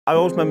I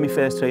always remember my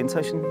first training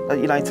session at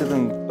United,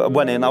 and I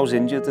went in, I was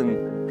injured, and I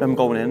remember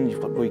going in, and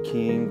you've got Roy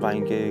Keane,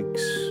 Ryan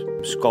Giggs,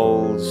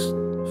 Scholes,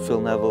 Phil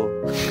Neville.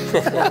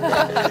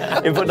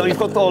 No, you've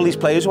got all these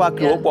players who I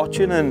grew up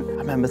watching, and I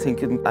remember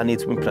thinking, I need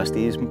to impress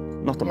these,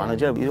 not the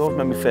manager. You always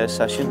remember my first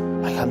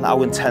session, like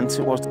how intense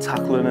it was, the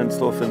tackling and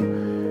stuff,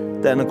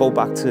 and then I go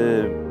back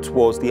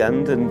towards the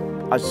end,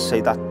 and as you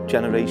say, that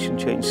generation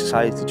changed,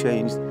 society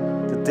changed.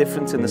 The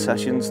difference in the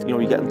sessions, you know,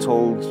 you're getting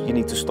told you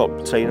need to stop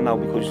training now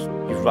because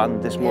you've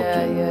ran this much.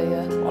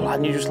 Well,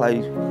 and you're just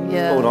like, what's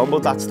going on?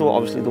 But that's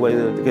obviously the way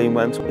the game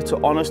went. It's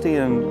honesty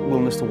and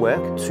willingness to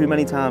work. Too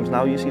many times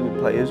now you see with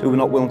players who are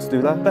not willing to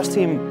do that. Best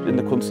team in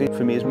the country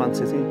for me is Man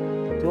City.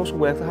 They also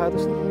work the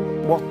hardest.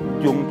 What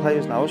young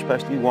players now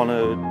especially want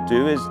to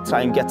do is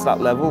try and get to that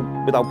level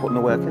without putting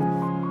the work in.